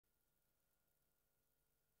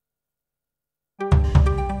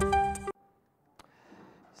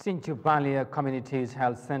Sinchubalia Communities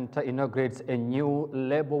Health Center inaugurates a new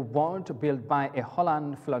labor ward built by a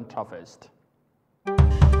Holland philanthropist. The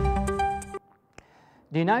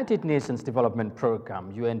United Nations Development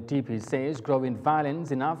Program, UNDP, says growing violence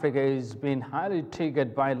in Africa is being highly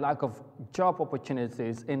triggered by lack of job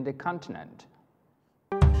opportunities in the continent.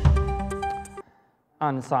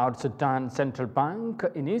 And South Sudan Central Bank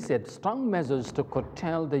initiated strong measures to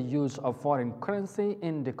curtail the use of foreign currency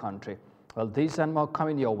in the country. Well, these and more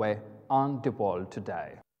coming your way on The World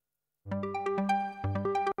Today.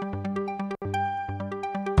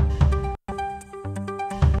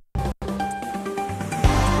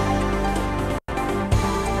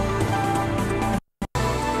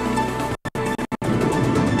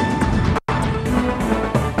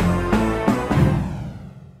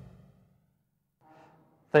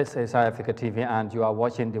 This is Eyeafrica TV and you are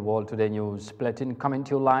watching The World Today News Bulletin coming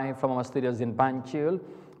to you live from our studios in Banjul.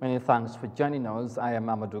 Many thanks for joining us. I am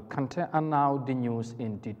Amadou Kante and now the news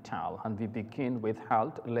in detail. And we begin with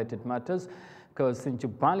health-related matters because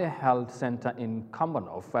Sinchubalia Health Center in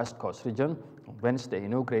Commonwealth, West Coast region, on Wednesday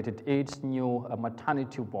inaugurated its new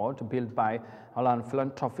maternity ward built by Holland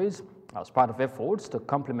philanthropists as part of efforts to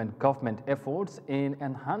complement government efforts in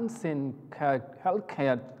enhancing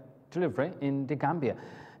healthcare delivery in the Gambia.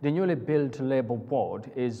 The newly built labor ward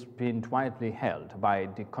is being widely held by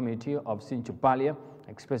the community of Sinchubalia,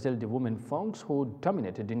 especially the women folks who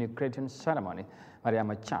dominated the inaugurating ceremony. Yahya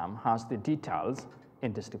Jammeh has the details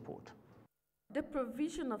in this report. The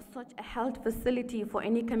provision of such a health facility for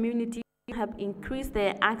any community have increased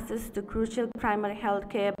their access to crucial primary health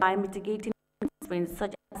care by mitigating constraints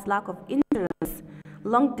such as lack of insurance,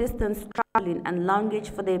 long-distance traveling, and language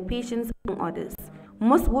for their patients, among others.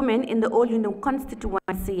 Most women in the Old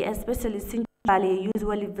constituency, especially Sinchubalia,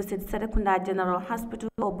 usually visit Serekunda General Hospital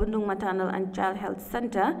or Bundung Maternal and Child Health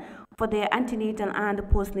Center for their antenatal and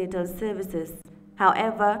postnatal services.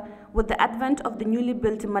 However, with the advent of the newly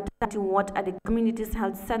built maternity ward at the community's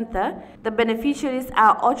health center, the beneficiaries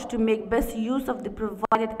are urged to make best use of the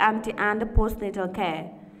provided ante and postnatal care.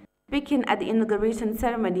 Speaking at the inauguration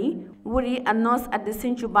ceremony, Wuri, a nurse at the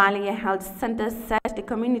Sinchubalia Health Center, said the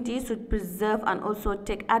community should preserve and also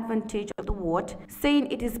take advantage of the ward, saying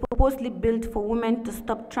it is purposely built for women to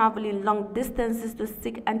stop traveling long distances to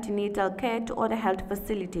seek antenatal care to other health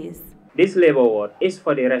facilities. This labor ward is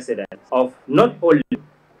for the residents of not only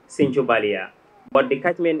Sinchubalia, but the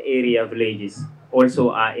catchment area villages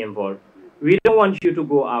also are involved. We don't want you to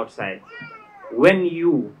go outside when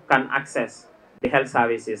you can access the health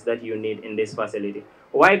services that you need in this facility.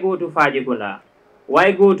 Why go to Fajikunda?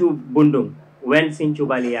 Why go to Bundung when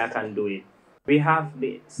Sinchubalia can do it? We have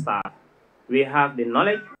the staff, we have the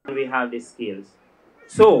knowledge, and we have the skills.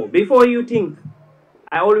 So before you think,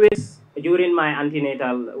 I always, during my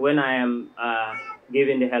antenatal, when I am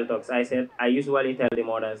giving the health talks, I usually tell the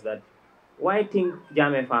mothers that, why think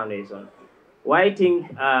Jammeh Foundation? Why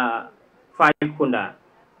think Fajikunda?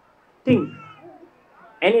 Think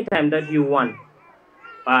anytime that you want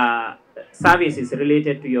services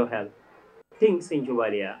related to your health. Think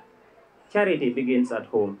Sinchubalia. Charity begins at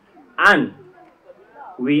home. And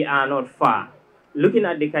we are not far. Looking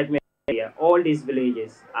at the catchment area, all these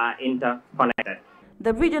villages are interconnected.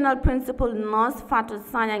 The regional principal nurse, Fatou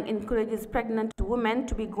Sanyang, encourages pregnant women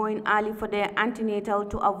to be going early for their antenatal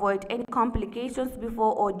to avoid any complications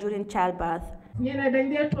before or during childbirth. Dañ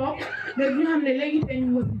dee toog léegi ñu xam ne léegi tey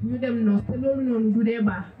ñu dem noos te loolu noonu du dee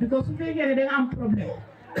baax because su fekkee ne da nga am problème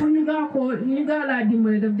pour ñu gaaw laa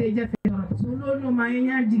dimbale daf dee jafe torop so loolu noonu maa ngi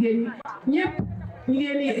ñaan jigéen ñi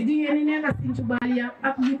jigéen ñi nekk Sinchubalia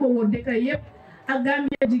ak li ko wër dëkk yëpp ak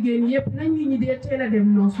Gambia jigéen yëpp nañ ñi dee teel a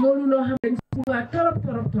dem noos loolu loo xam ne suba torop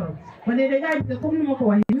wante da ngaa gis comme ni ma ko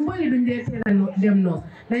waxee ñu bëri duñ dee teel a dem noos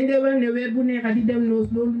dañ dee wax ne weer bu nekk di dem noos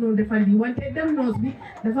loolu noonu dafa lii wante dem noos bi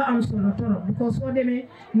dafa am solo torop because soo demee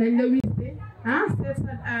nañ la wiiste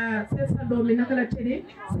seet sa doom bi naka la tëddee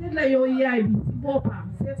seet la yow yaay bi si boppam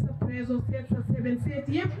seet sa préso seet sa seben seet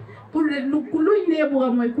yëpp pour luñ dee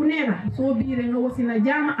bëgg mooy ku nekk soo biiree nga wasi na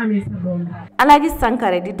jaama amee sa doom bi. Alaji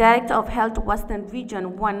Sankare, the Director of Health Western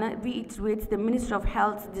Region 1, reiterates the Ministry of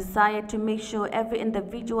Health's desire to make sure every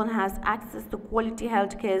individual has access to quality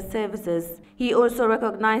healthcare services. He also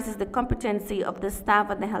recognizes the competency of the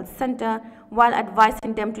staff at the health center while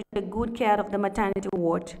advising them to take good care of the maternity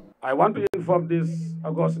ward. I want to inform this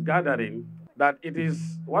August gathering that it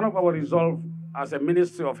is one of our resolve as a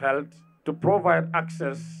Ministry of Health to provide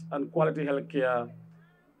access and quality health care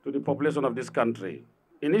to the population of this country.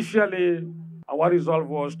 Initially, our resolve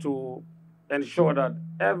was to ensure that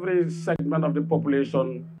every segment of the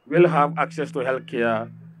population will have access to health care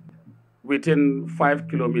within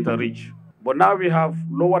 5-kilometer reach. But now we have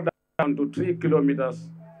lowered down to 3 kilometers.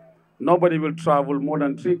 Nobody will travel more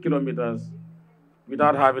than 3 kilometers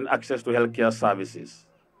without having access to healthcare services.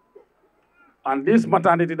 And this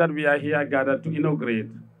maternity that we are here gathered to inaugurate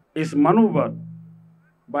is maneuvered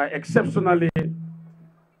by exceptionally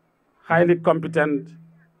highly competent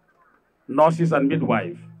nurses and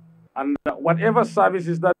midwives. And whatever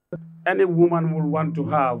services that any woman will want to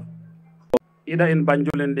have, either in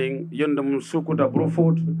Banjulending, Yundum, Sukuta,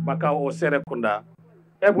 Brufut, Bakau, or Serekunda,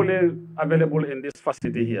 available in this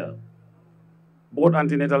facility here. Both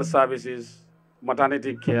antenatal services,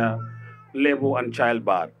 maternity care, labor and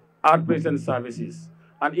childbirth, outpatient services,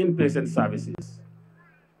 and inpatient services.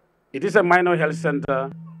 It is a minor health center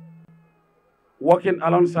working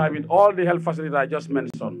alongside with all the health facilities I just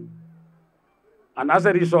mentioned. And as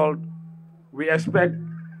a result, we expect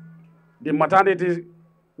the maternity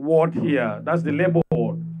ward here, that's the labor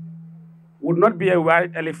ward, would not be a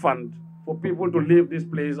white elephant for people to leave this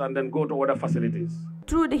place and then go to other facilities.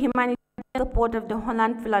 Through the humanitarian support of the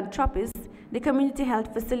Holland philanthropists, the community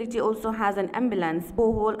health facility also has an ambulance,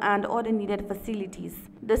 borehole, and other needed facilities.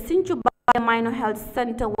 The Sinchu Minor Health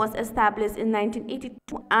Center was established in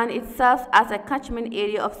 1982 and it serves as a catchment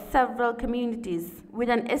area of several communities with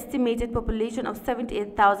an estimated population of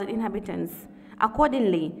 78,000 inhabitants.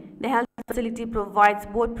 Accordingly, the health facility provides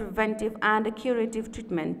both preventive and curative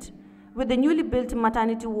treatment. With the newly built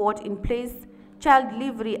maternity ward in place, child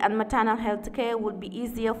delivery and maternal health care would be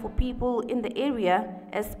easier for people in the area,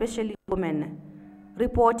 especially women.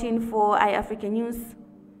 Reporting for Eyeafrica News,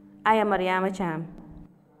 I am Yahya Jammeh.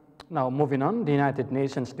 Now, moving on, the United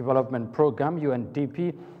Nations Development Programme,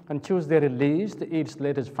 UNDP, on Tuesday released its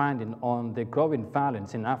latest finding on the growing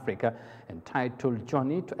violence in Africa entitled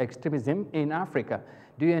Journey to Extremism in Africa.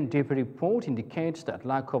 The UNDP report indicates that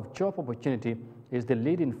lack of job opportunity is the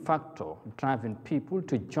leading factor driving people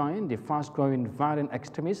to join the fast-growing violent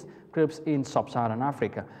extremist groups in sub-Saharan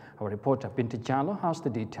Africa. Our reporter Binti Jallo has the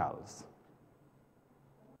details.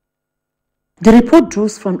 The report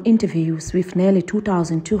draws from interviews with nearly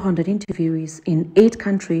 2,200 interviewees in 8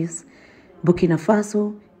 countries. Burkina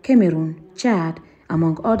Faso, Cameroon, Chad,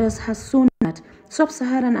 among others, has shown that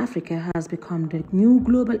sub-Saharan Africa has become the new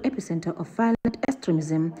global epicenter of violent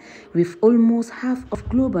extremism, with almost half of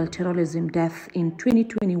global terrorism deaths in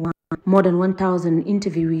 2021. More than 1,000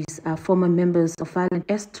 interviewees are former members of violent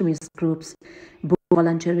extremist groups, both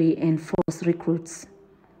voluntary and forced recruits.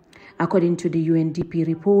 According to the UNDP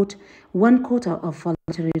report, 1/4 of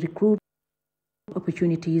voluntary recruit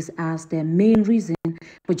opportunities as their main reason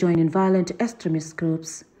for joining violent extremist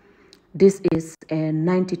groups. This is a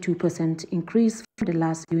 92% increase from the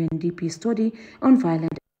last UNDP study on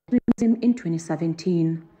violent extremism in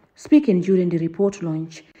 2017. Speaking during the report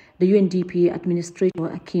launch, the UNDP Administrator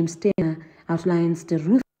Akim Steiner outlines the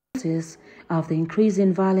root causes of the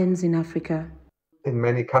increasing violence in Africa. In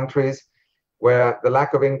many countries, where the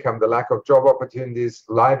lack of income, the lack of job opportunities,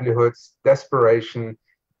 livelihoods, desperation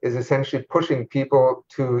is essentially pushing people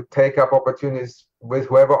to take up opportunities with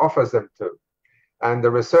whoever offers them to. And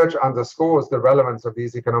the research underscores the relevance of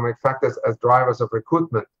these economic factors as drivers of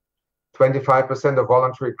recruitment. 25% of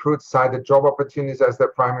voluntary recruits cited job opportunities as their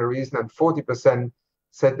primary reason, and 40%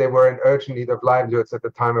 said they were in urgent need of livelihoods at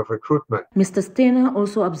the time of recruitment. Mr. Steiner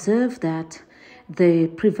also observed that the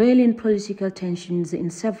prevailing political tensions in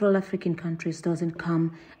several African countries doesn't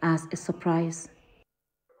come as a surprise.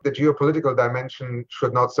 The geopolitical dimension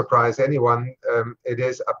should not surprise anyone. It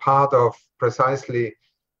is a part of precisely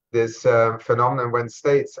this phenomenon when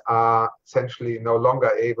states are essentially no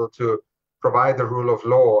longer able to provide the rule of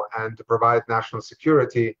law and to provide national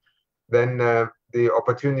security, then the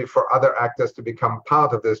opportunity for other actors to become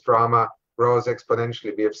part of this drama grows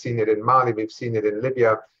exponentially. We have seen it in Mali, we've seen it in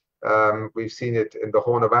Libya, we've seen it in the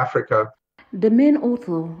Horn of Africa. The main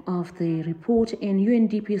author of the report and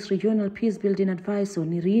UNDP's regional peacebuilding advisor,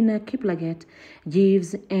 Nerina Kiplagat,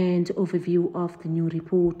 gives an overview of the new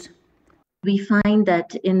report. We find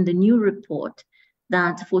that in the new report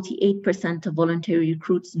that 48% of voluntary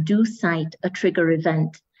recruits do cite a trigger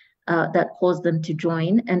event that caused them to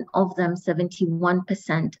join, and of them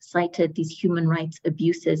 71% cited these human rights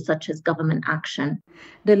abuses such as government action.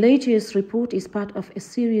 The latest report is part of a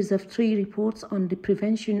series of 3 reports on the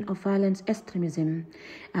prevention of violent extremism,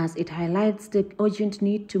 as it highlights the urgent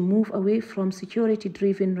need to move away from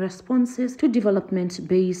security-driven responses to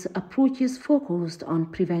development-based approaches focused on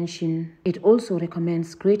prevention. It also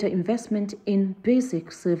recommends greater investment in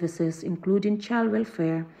basic services, including child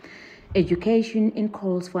welfare, education, and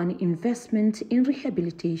calls for an investment in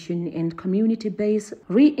rehabilitation and community-based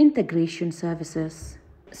reintegration services.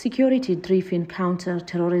 Security-driven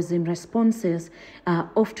counter-terrorism responses are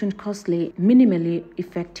often costly, minimally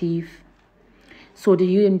effective. So the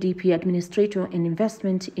UNDP administrator and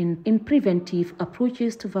investment in preventive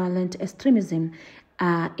approaches to violent extremism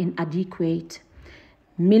are inadequate.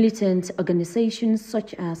 Militant organizations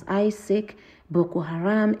such as ISIS, Boko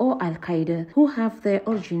Haram or Al-Qaeda, who have their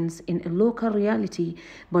origins in a local reality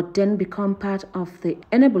but then become part of the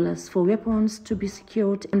enablers for weapons to be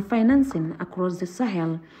secured and financing across the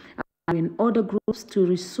Sahel, allowing other groups to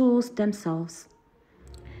resource themselves.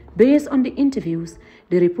 Based on the interviews,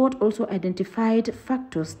 the report also identified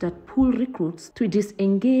factors that pull recruits to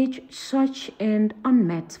disengage such and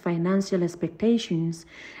unmet financial expectations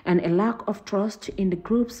and a lack of trust in the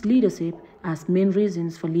group's leadership as main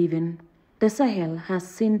reasons for leaving. The Sahel has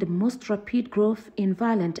seen the most rapid growth in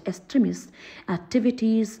violent extremist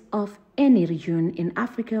activities of any region in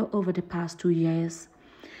Africa over the past 2 years.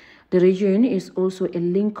 The region is also a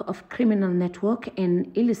link of criminal network and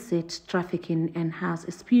illicit trafficking and has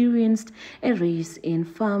experienced a rise in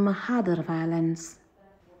farmer-harder violence.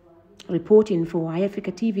 Reporting for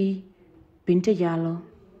Eyeafrica TV, Binta Jallo.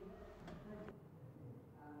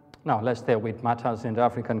 Now, let's stay with matters in the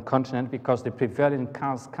African continent because the prevailing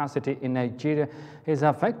cash scarcity in Nigeria is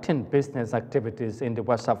affecting business activities in the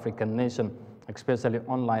West African nation, especially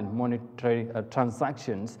online monetary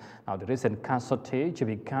transactions. Now, the recent cash shortage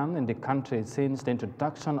began in the country since the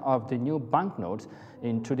introduction of the new banknotes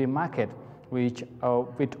into the market, which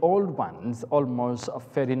with old ones almost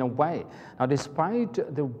fading away. Now, despite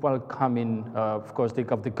the welcoming, of course,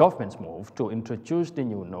 of the government's move to introduce the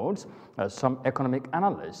new notes, some economic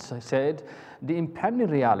analysts said the impending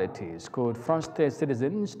realities could frustrate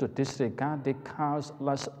citizens to disregard the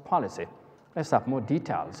cashless policy. Let's have more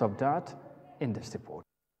details of that in this report.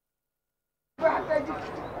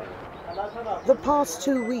 The past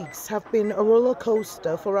 2 weeks have been a roller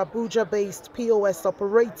coaster for Abuja-based POS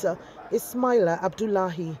operator Ismaila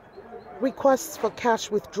Abdullahi. Requests for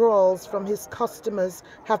cash withdrawals from his customers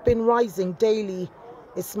have been rising daily.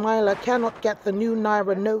 Ismaila cannot get the new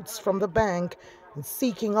Naira notes from the bank, and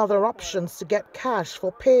seeking other options to get cash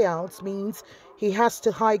for payouts means he has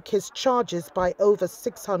to hike his charges by over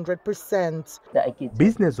 600%.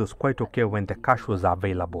 Business was quite okay when the cash was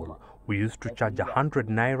available. We used to charge 100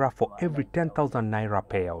 Naira for every 10,000 Naira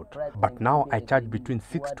payout. But now I charge between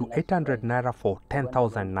 600 to 800 Naira for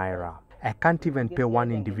 10,000 Naira. I can't even pay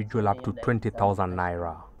one individual up to 20,000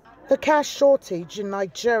 Naira. The cash shortage in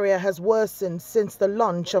Nigeria has worsened since the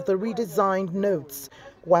launch of the redesigned notes.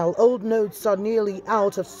 While old notes are nearly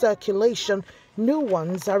out of circulation, new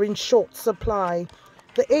ones are in short supply.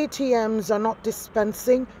 The ATMs are not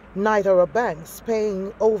dispensing, neither are banks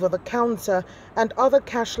paying over the counter, and other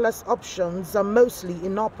cashless options are mostly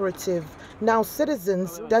inoperative. Now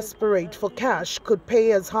citizens desperate for cash could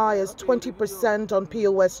pay as high as 20% on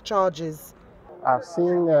POS charges. I've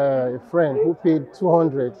seen a friend who paid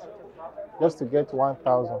 200 just to get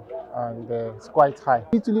 1,000, and it's quite high.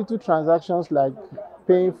 Little transactions like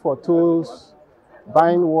paying for tolls,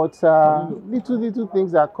 buying water, little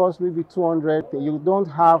things that cost maybe 200. You don't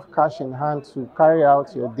have cash in hand to carry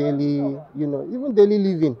out your daily, even daily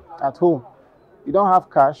living at home. You don't have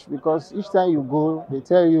cash because each time you go, they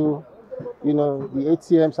tell you, the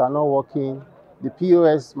ATMs are not working, the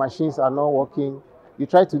POS machines are not working. You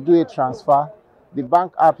try to do a transfer, the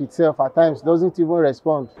bank app itself at times doesn't even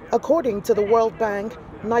respond. According to the World Bank,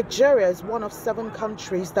 Nigeria is one of 7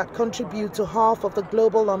 countries that contribute to half of the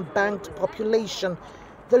global unbanked population.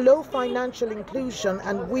 The low financial inclusion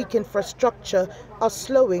and weak infrastructure are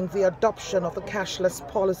slowing the adoption of the cashless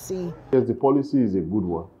policy. Yes, the policy is a good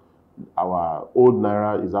one. Our old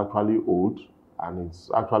Naira is actually old and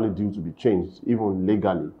it's actually due to be changed, even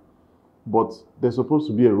legally. But there's supposed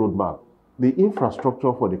to be a roadmap. The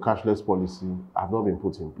infrastructure for the cashless policy have not been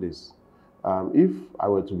put in place. If I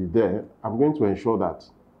were to be there, I'm going to ensure that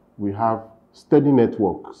we have steady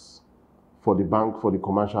networks for the bank, for the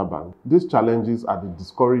commercial bank. These challenges are the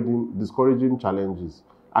discouraging challenges,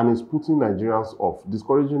 and it's putting Nigerians off,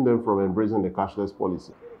 discouraging them from embracing the cashless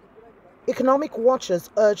policy. Economic watchers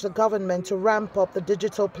urge the government to ramp up the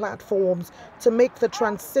digital platforms to make the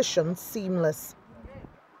transition seamless.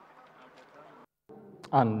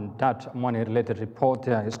 And that money-related report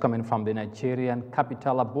is coming from the Nigerian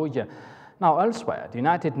capital, Abuja. Now, elsewhere, the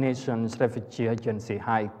United Nations Refugee Agency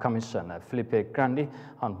High Commissioner Philippe Grandi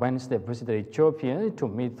on Wednesday visited Ethiopia to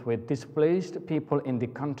meet with displaced people in the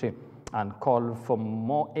country and call for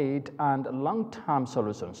more aid and long-term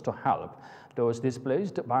solutions to help those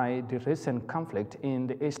displaced by the recent conflict in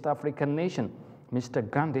the East African nation. Mr.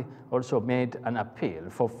 Grandi also made an appeal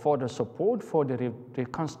for further support for the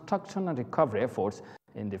reconstruction and recovery efforts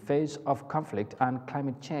in the face of conflict and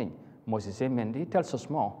climate change. Moses Mendy tells us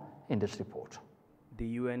more in this report.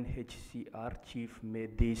 The UNHCR chief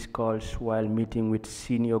made these calls while meeting with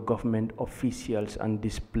senior government officials and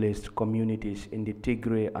displaced communities in the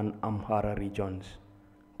Tigray and Amhara regions.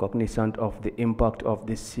 Cognizant of the impact of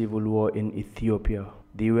the civil war in Ethiopia,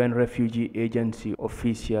 the UN Refugee Agency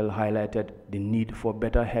official highlighted the need for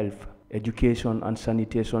better health, education and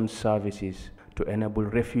sanitation services to enable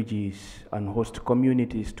refugees and host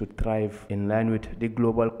communities to thrive in line with the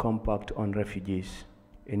Global Compact on Refugees.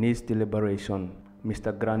 In his deliberation,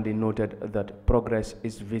 Mr. Grandi noted that progress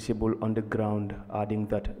is visible on the ground, adding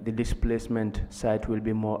that the displacement site will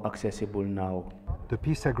be more accessible now. The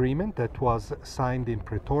peace agreement that was signed in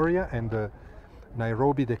Pretoria and the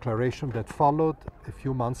Nairobi declaration that followed a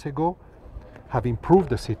few months ago have improved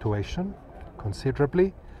the situation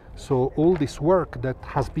considerably. So all this work that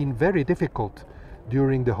has been very difficult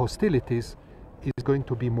during the hostilities is going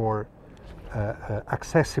to be more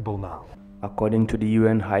accessible now. According to the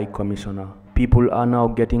UN High Commissioner, people are now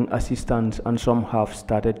getting assistance and some have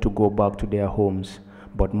started to go back to their homes,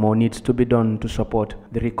 but more needs to be done to support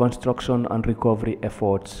the reconstruction and recovery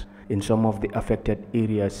efforts in some of the affected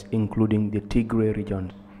areas, including the Tigray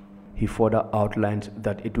region. He further outlines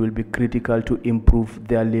that it will be critical to improve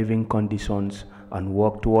their living conditions and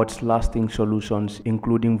work towards lasting solutions,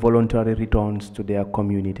 including voluntary returns to their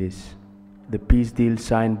communities. The peace deal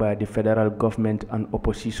signed by the federal government and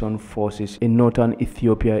opposition forces in northern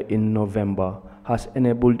Ethiopia in November has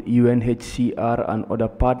enabled UNHCR and other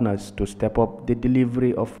partners to step up the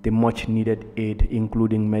delivery of the much-needed aid,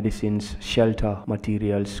 including medicines, shelter,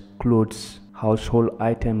 materials, clothes, household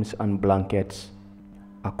items, and blankets.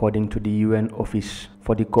 According to the UN Office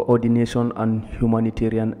for the Coordination and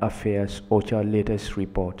Humanitarian Affairs OCHA latest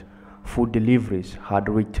report, food deliveries had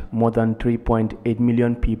reached more than 3.8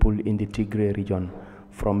 million people in the Tigray region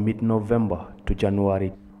from mid-November to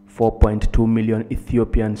January. 4.2 million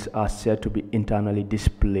Ethiopians are said to be internally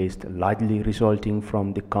displaced, largely resulting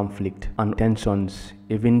from the conflict and tensions.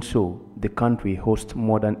 Even so, the country hosts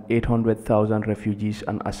more than 800,000 refugees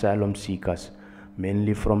and asylum seekers,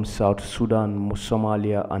 mainly from South Sudan,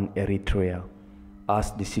 Somalia, and Eritrea.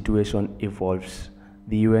 As the situation evolves,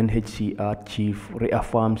 the UNHCR chief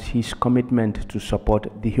reaffirms his commitment to support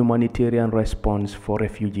the humanitarian response for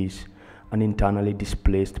refugees and internally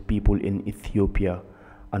displaced people in Ethiopia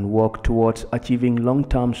and work towards achieving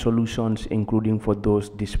long-term solutions, including for those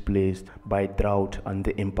displaced by drought and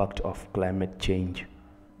the impact of climate change.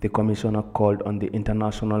 The commissioner called on the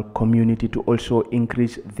international community to also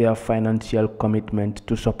increase their financial commitment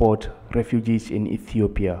to support refugees in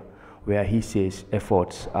Ethiopia, where he says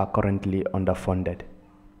efforts are currently underfunded.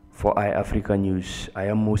 For Eyeafrica News, I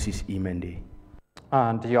am Moses Mendy.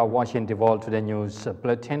 And you are watching the World Today News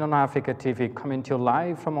Bulletin on Eyeafrica TV, coming to you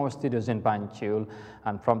live from our studios in Banjul.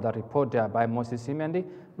 And from the report there by Moses Mendy,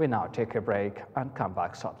 we now take a break and come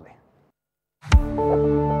back shortly.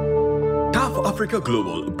 Africa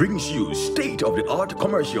Global brings you state-of-the-art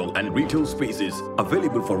commercial and retail spaces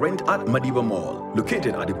available for rent at Madiba Mall,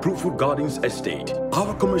 located at the Bruford Gardens Estate.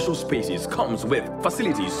 Our commercial spaces comes with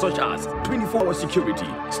facilities such as 24-hour security,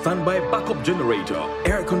 standby backup generator,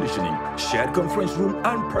 air conditioning, shared conference room,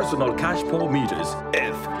 and personal cash pour meters.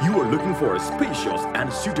 If you are looking for a spacious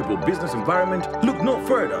and suitable business environment, look no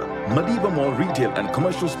further. Madiba Mall retail and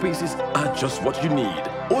commercial spaces are just what you need.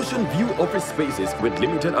 Ocean View office spaces with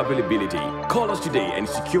limited availability. Call us today and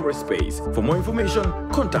secure a space. For more information,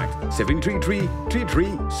 contact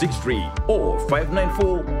 733-3363 or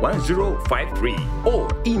 594-1053 or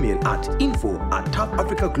email at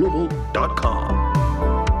info@tapafricaglobal.com.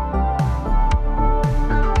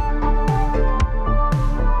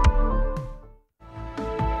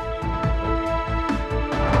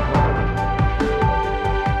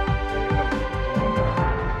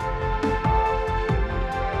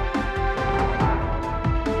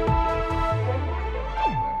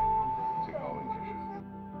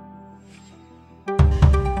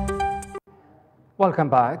 Welcome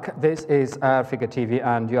back. This is Eyeafrica TV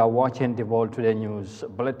and you are watching the World Today News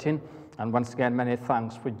Bulletin. And once again, many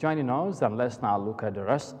thanks for joining us, and let's now look at the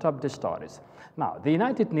rest of the stories. Now, the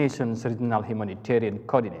United Nations Regional Humanitarian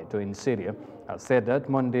Coordinator in Syria has said that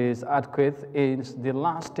Monday's earthquake is the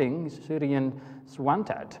last thing Syrians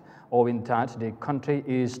wanted, owing that the country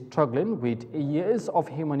is struggling with years of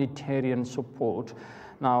humanitarian support.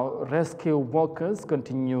 Now, rescue workers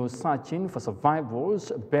continue searching for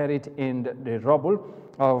survivors buried in the rubble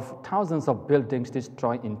of thousands of buildings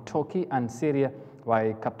destroyed in Turkey and Syria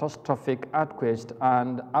by catastrophic earthquakes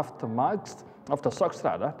and aftershocks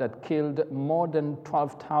that killed more than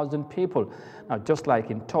 12,000 people. Now, just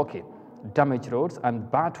like in Turkey, Damaged roads and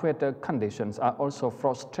bad weather conditions are also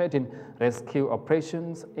frustrating rescue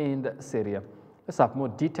operations in Syria. Let's have more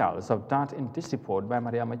details of that in this report by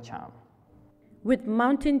Yahya Jammeh. With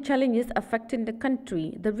mounting challenges affecting the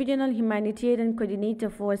country, the regional humanitarian coordinator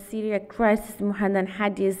for Syria crisis, Muhammad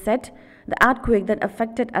Hadi, said the earthquake that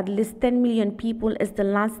affected at least 10 million people is the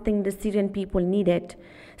last thing the Syrian people needed.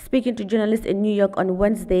 Speaking to journalists in New York on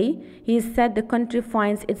Wednesday, he said the country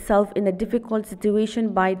finds itself in a difficult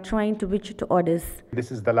situation by trying to reach to others.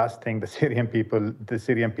 This is the last thing the Syrian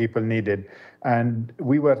people needed, and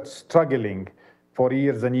we were struggling for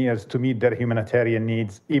years and years to meet their humanitarian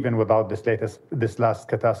needs, even without this last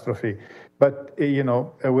catastrophe. But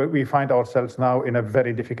we find ourselves now in a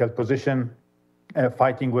very difficult position,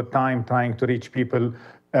 fighting with time, trying to reach people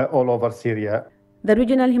all over Syria. The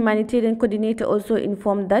regional humanitarian coordinator also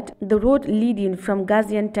informed that the road leading from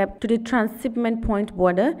Gaziantep to the transshipment point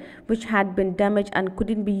border, which had been damaged and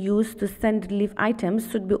couldn't be used to send relief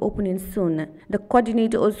items, should be opening soon. The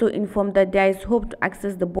coordinator also informed that there is hope to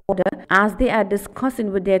access the border, as they are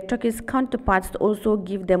discussing with their Turkish counterparts to also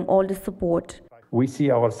give them all the support. We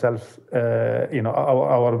see ourselves,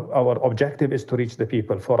 our objective is to reach the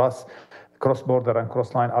people. For us, cross-border and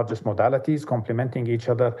cross-line are just modalities complementing each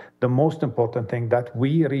other. The most important thing that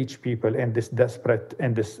we reach people in this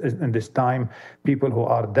time, people who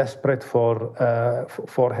are desperate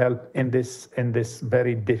for help in this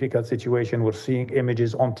very difficult situation. We're seeing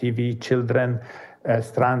images on TV, children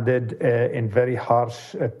stranded in very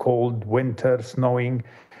harsh, cold winter, snowing.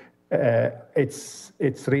 It's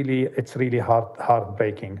really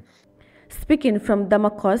heartbreaking. Speaking from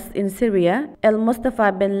Damascus in Syria, El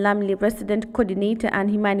Mustafa Ben Lamli, resident coordinator and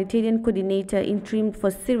humanitarian coordinator interim for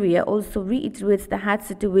Syria, also reiterates the hard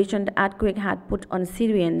situation the earthquake had put on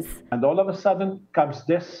Syrians. And all of a sudden comes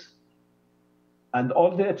this, and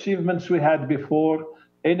all the achievements we had before.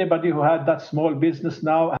 Anybody who had that small business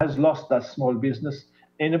now has lost that small business.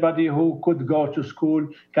 Anybody who could go to school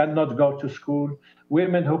cannot go to school.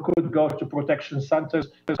 Women who could go to protection centers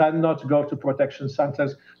cannot go to protection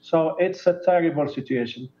centers. So it's a terrible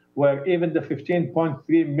situation where even the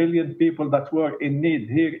 15.3 million people that were in need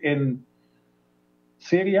here in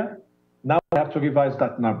Syria, now we have to revise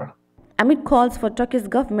that number. Amid calls for Turkey's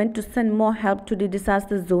government to send more help to the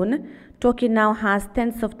disaster zone, Turkey now has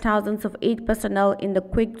tens of thousands of aid personnel in the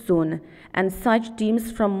quake zone, and such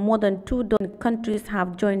teams from more than 2 dozen countries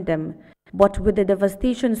have joined them. But with the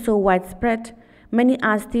devastation so widespread, many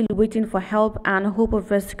are still waiting for help, and hope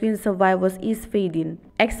of rescuing survivors is fading.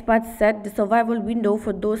 Experts said the survival window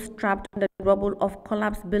for those trapped under the rubble of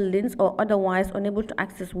collapsed buildings or otherwise unable to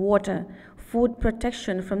access water, food,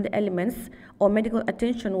 protection from the elements, or medical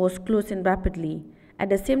attention was closing rapidly. At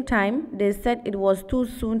the same time, they said it was too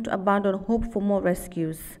soon to abandon hope for more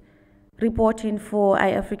rescues. Reporting for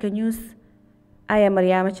Eyeafrica News, I am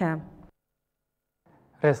Yahya Jammeh.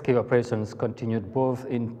 Rescue operations continued both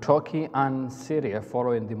in Turkey and Syria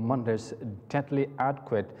following the Monday's deadly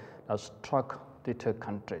earthquake that struck the two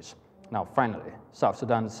countries. Now, finally, South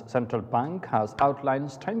Sudan's central bank has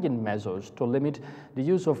outlined stringent measures to limit the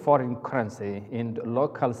use of foreign currency in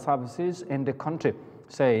local services in the country,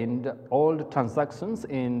 saying all transactions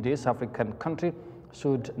in this African country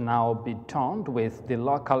should now be done with the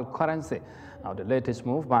local currency. Now, the latest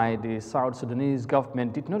move by the South Sudanese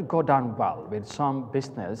government did not go down well with some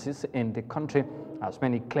businesses in the country, as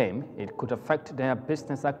many claim it could affect their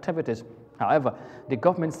business activities. However, the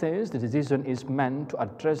government says the decision is meant to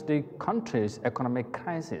address the country's economic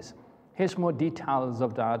crisis. Here's more details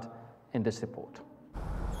of that in this report.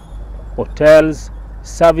 Hotels,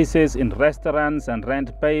 services in restaurants and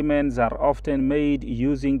rent payments are often made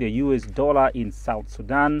using the US dollar in South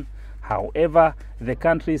Sudan. However, the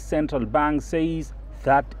country's central bank says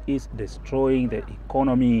that is destroying the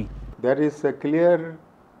economy. There is a clear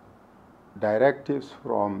directives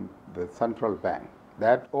from the central bank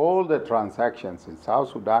that all the transactions in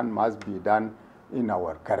South Sudan must be done in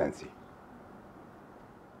our currency.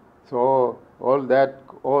 So all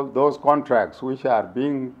those contracts which are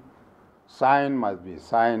being signed must be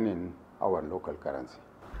signed in our local currency.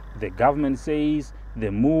 The government says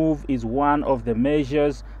the move is one of the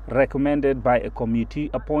measures recommended by a committee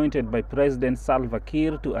appointed by President Salva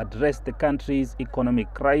Kiir to address the country's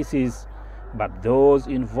economic crisis. But those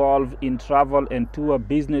involved in travel and tour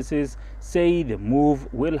businesses say the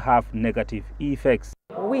move will have negative effects.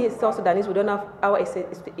 We South Sudanese, we don't have our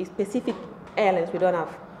specific airlines, we don't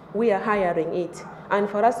have. We are hiring it. And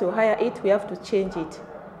for us to hire it, we have to change it.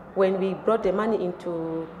 When we brought the money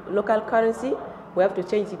into local currency, we have to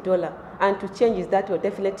change the dollar. And to change is that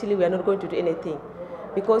definitely we are not going to do anything.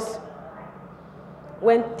 Because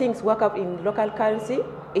when things work up in local currency,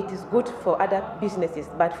 it is good for other businesses,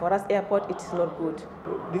 but for us airport, it is not good.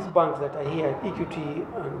 These banks that are here, EQT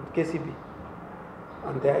and KCB,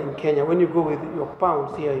 and they are in Kenya, when you go with your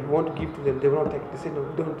pounds here, you want to give to them, they will not take. They say, no,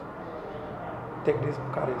 we don't take this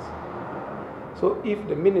currency. So if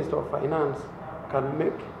the Minister of Finance can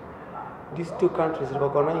make these two countries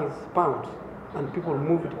recognize pounds and people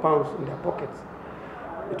move with pounds in their pockets,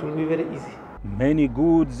 it will be very easy. Many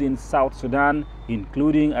goods in South Sudan,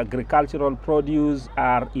 including agricultural produce,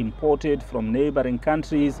 are imported from neighboring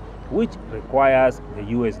countries, which requires the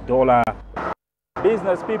US dollar.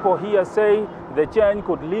 Business people here say the change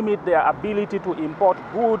could limit their ability to import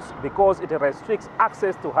goods because it restricts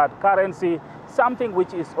access to hard currency, something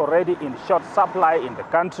which is already in short supply in the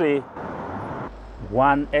country.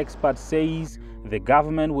 One expert says the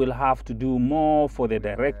government will have to do more for the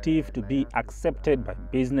directive to be accepted by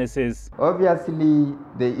businesses. Obviously,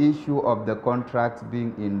 the issue of the contracts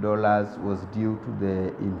being in dollars was due to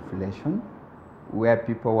the inflation, where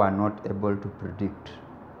people were not able to predict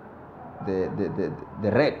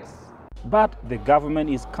the rates. But the government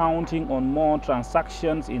is counting on more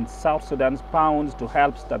transactions in South Sudan's pounds to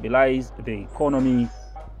help stabilize the economy.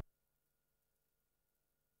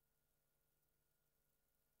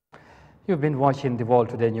 You've been watching the World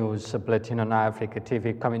Today News Bulletin on Eyeafrica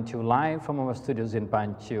TV, coming to you live from our studios in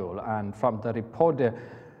Banjul. And from the reporter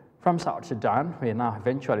from South Sudan, we now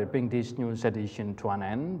eventually bring this news edition to an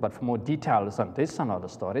end. But for more details on this and other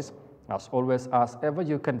stories, as always, as ever,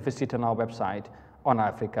 you can visit on our website on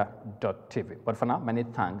Eyeafrica.tv. But for now, many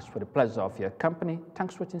thanks for the pleasure of your company.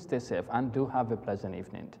 Thanks for watching, stay safe, and do have a pleasant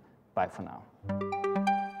evening. Bye for now.